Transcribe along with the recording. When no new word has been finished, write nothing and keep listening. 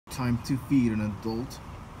Time to feed an adult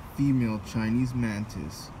female Chinese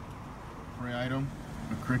mantis. Prey item,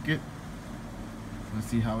 a cricket. Let's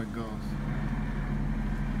see how it goes.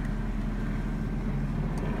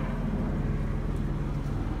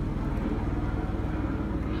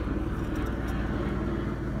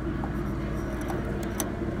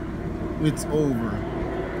 It's over.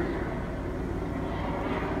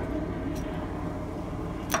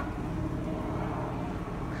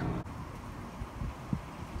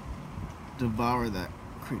 Devour that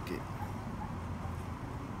cricket.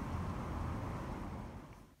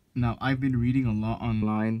 Now, I've been reading a lot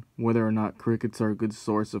online whether or not crickets are a good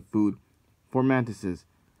source of food for mantises.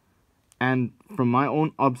 And from my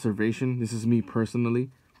own observation, this is me personally,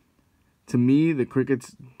 to me, the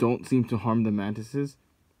crickets don't seem to harm the mantises.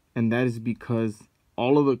 And that is because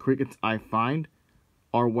all of the crickets I find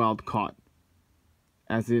are wild caught.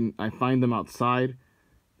 As in, I find them outside,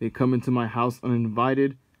 they come into my house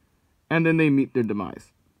uninvited, and then they meet their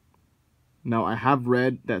demise. Now, I have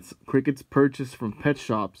read that crickets purchased from pet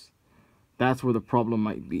shops, that's where the problem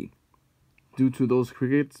might be, due to those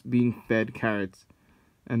crickets being fed carrots,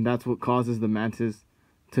 and that's what causes the mantis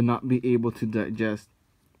to not be able to digest,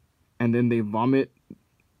 and then they vomit,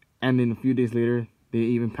 and then a few days later, they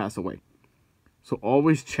even pass away. So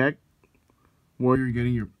always check where you're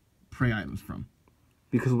getting your prey items from,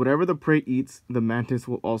 because whatever the prey eats, the mantis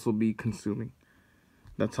will also be consuming.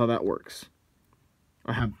 That's how that works.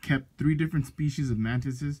 I have kept 3 different species of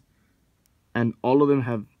mantises, and all of them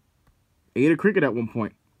have ate a cricket at one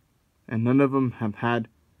point, and none of them have had,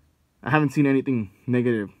 I haven't seen anything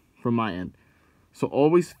negative from my end. So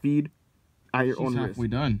always feed at your own risk. Halfway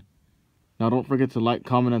done. Now don't forget to like,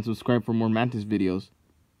 comment, and subscribe for more mantis videos.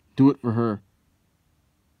 Do it for her.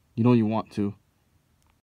 You know you want to.